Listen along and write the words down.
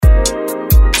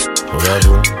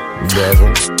level,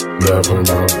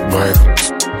 Michael,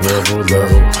 level,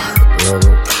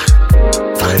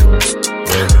 final,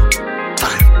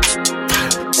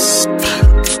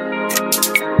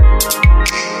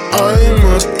 I'm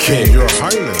a king, Your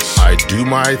Highness. I do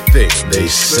my thing. They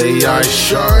say I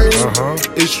shine.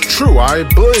 It's true, I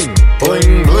bling,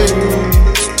 bling, bling.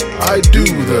 I do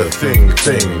the thing.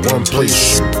 One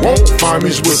place you won't find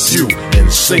me's with you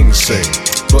and sing.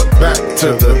 But back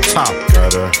to the top.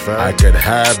 I could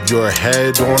have your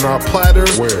head on a platter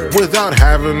without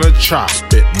having to chop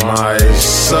it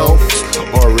myself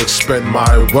or expend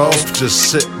my wealth.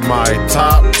 Just sit my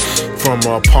top from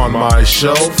upon my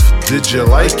shelf. Did you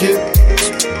like it?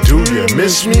 Do you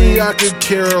miss me? I could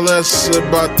care less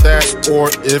about that, or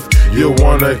if you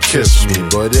wanna kiss me.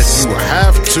 But if you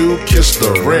have to, kiss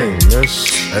the ring,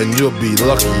 miss, and you'll be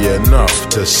lucky enough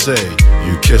to say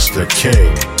you kissed the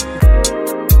king.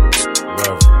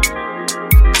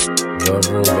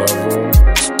 Level,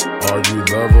 are you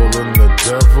leveling the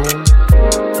devil,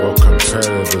 or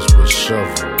competitors with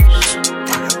shovels?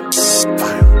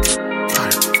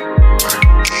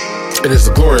 It is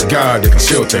the glory of God to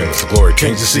conceal things, the glory of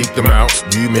kings to seek them out.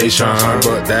 You may shine,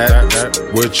 but that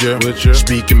which you're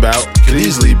speaking about could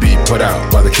easily be put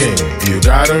out by the king. You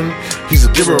got him? He's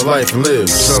the giver of life and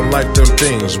lives. Something like them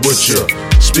things which you're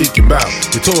speaking about.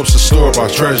 He told us to store our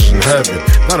treasures in heaven,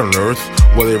 not on earth,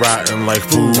 where they rotting like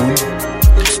food.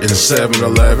 In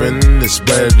 7-Eleven, it's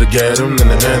better to get them than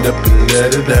to end up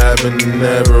indebted. Having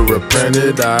never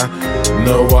repented, I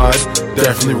know I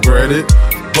definitely regret it.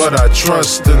 But I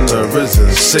trust in the risen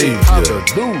Savior.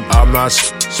 I'm not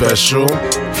special,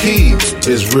 he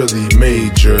is really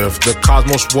major. If the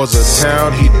cosmos was a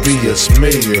town, he'd be its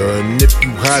mayor. And if you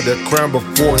had a crown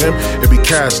before him, it'd be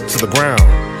cast to the ground.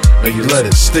 And you let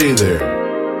it stay there.